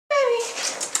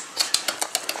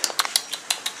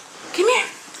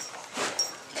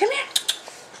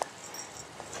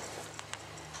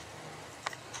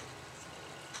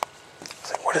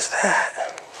is that?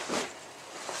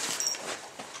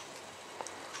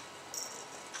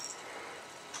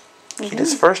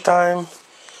 Kita's first time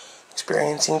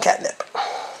experiencing catnip.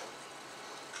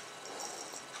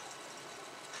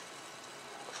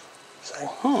 It's like,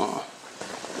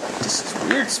 this is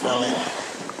weird smelling.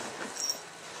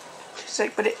 She's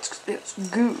like, but it's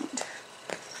good.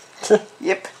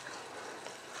 Yep.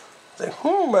 It's like,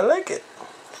 I like it.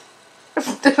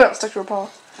 Don't stick to her paw.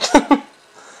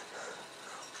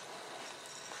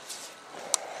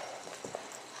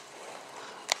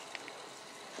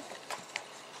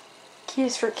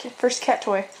 Kita's first cat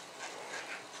toy.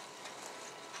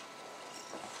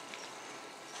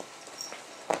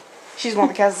 She's one of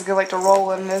the cats that's gonna like to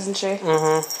roll in, isn't she?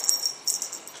 Mm-hmm.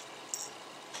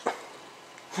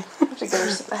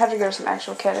 I have to get her some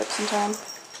actual catnip sometime.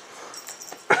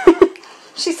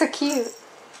 She's so cute.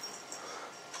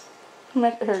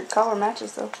 Her collar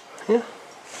matches though. Yeah.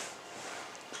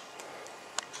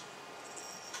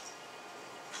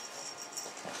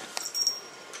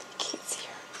 Can't see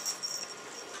her.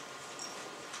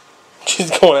 She's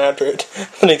going after it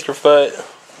beneath your foot.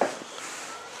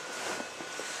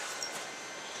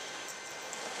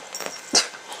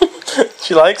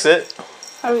 She likes it.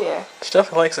 Oh yeah. She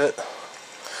definitely likes it.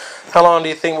 How long do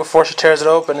you think before she tears it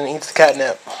open and eats the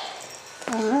catnip?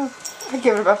 I don't know. I'd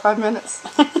give it about 5 minutes.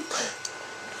 I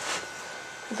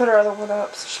put her other one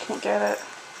up so she can't get it.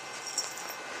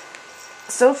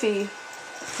 Sophie,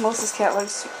 Melissa's cat,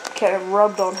 likes catnip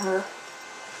rubbed on her.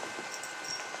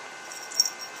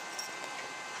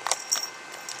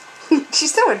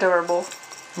 She's so adorable.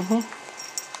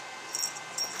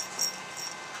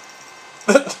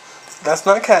 That's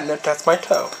not catnip, that's my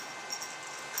toe.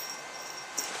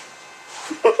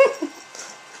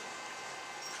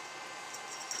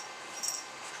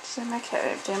 She's my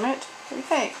catnip, damn it.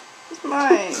 Hey, it's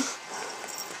mine.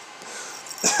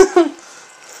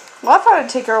 Well, I thought it'd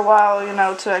take her a while,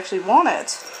 to actually want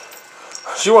it.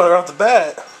 She wanted it off the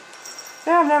bat.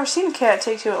 Yeah, I've never seen a cat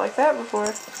take to it like that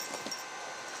before.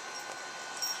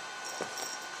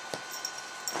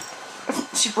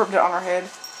 She rubbed it on her head.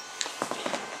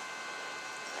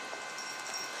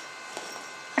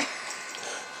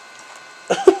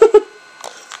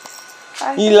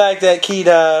 You like that,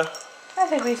 Kita? I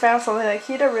think we found something that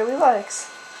Kita really likes.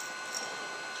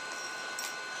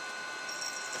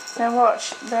 Now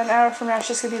watch, about an hour from now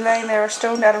she's going to be laying there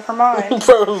stoned out of her mind.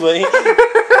 Probably.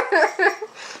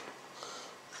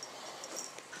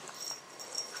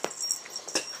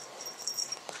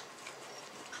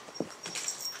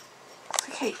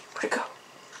 Okay, where'd it go?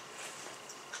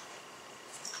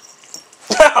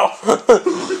 Ow!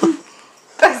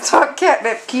 That's not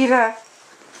catnip, Kita.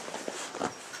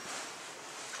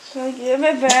 She's like, give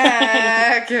it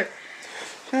back. She's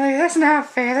like, that's not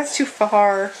fair, that's too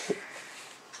far.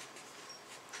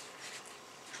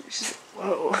 She's,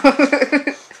 whoa.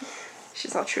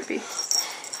 She's all trippy.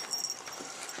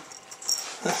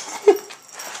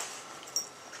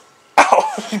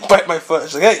 Ow! She bite my foot.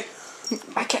 She's like, hey!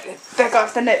 I can't back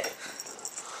off the nip.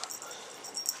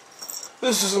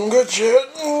 This is some good shit.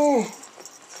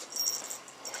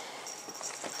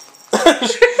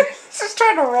 She's just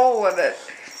trying to roll with it.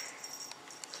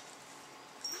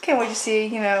 Can't wait to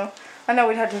see, I know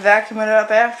we'd have to vacuum it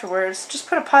up afterwards. Just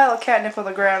put a pile of catnip on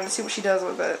the ground and see what she does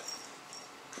with it.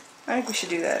 I think we should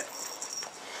do that.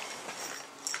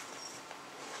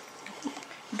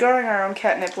 Growing our own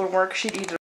catnip would work. She'd eat it.